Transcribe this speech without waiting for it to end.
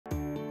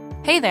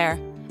Hey there,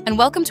 and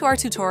welcome to our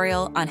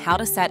tutorial on how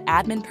to set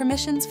admin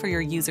permissions for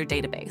your user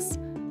database.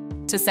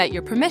 To set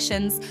your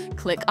permissions,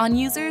 click on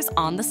Users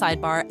on the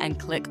sidebar and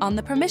click on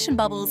the permission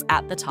bubbles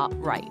at the top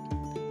right.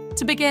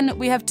 To begin,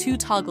 we have two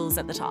toggles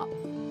at the top.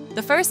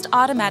 The first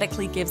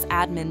automatically gives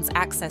admins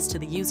access to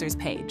the users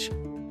page.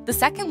 The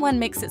second one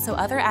makes it so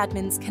other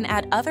admins can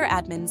add other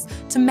admins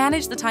to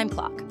manage the time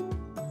clock.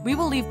 We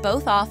will leave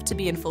both off to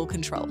be in full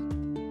control.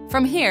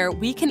 From here,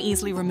 we can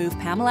easily remove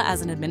Pamela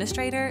as an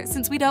administrator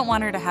since we don't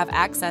want her to have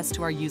access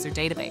to our user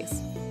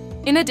database.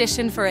 In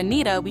addition, for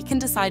Anita, we can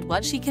decide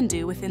what she can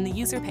do within the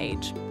user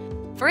page.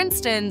 For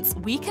instance,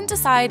 we can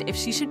decide if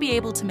she should be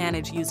able to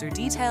manage user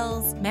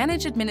details,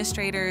 manage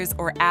administrators,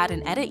 or add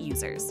and edit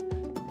users.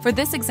 For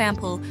this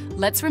example,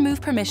 let's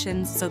remove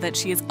permissions so that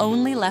she is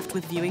only left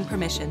with viewing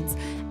permissions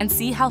and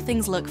see how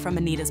things look from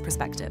Anita's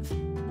perspective.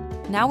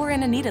 Now we're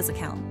in Anita's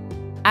account.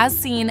 As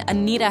seen,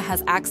 Anita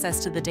has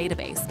access to the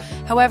database.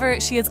 However,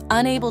 she is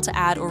unable to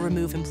add or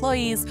remove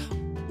employees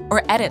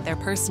or edit their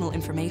personal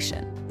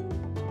information.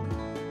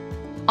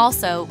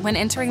 Also, when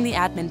entering the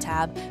Admin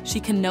tab, she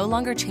can no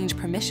longer change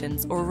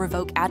permissions or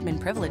revoke admin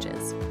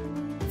privileges.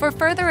 For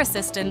further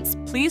assistance,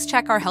 please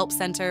check our Help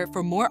Center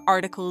for more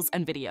articles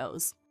and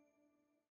videos.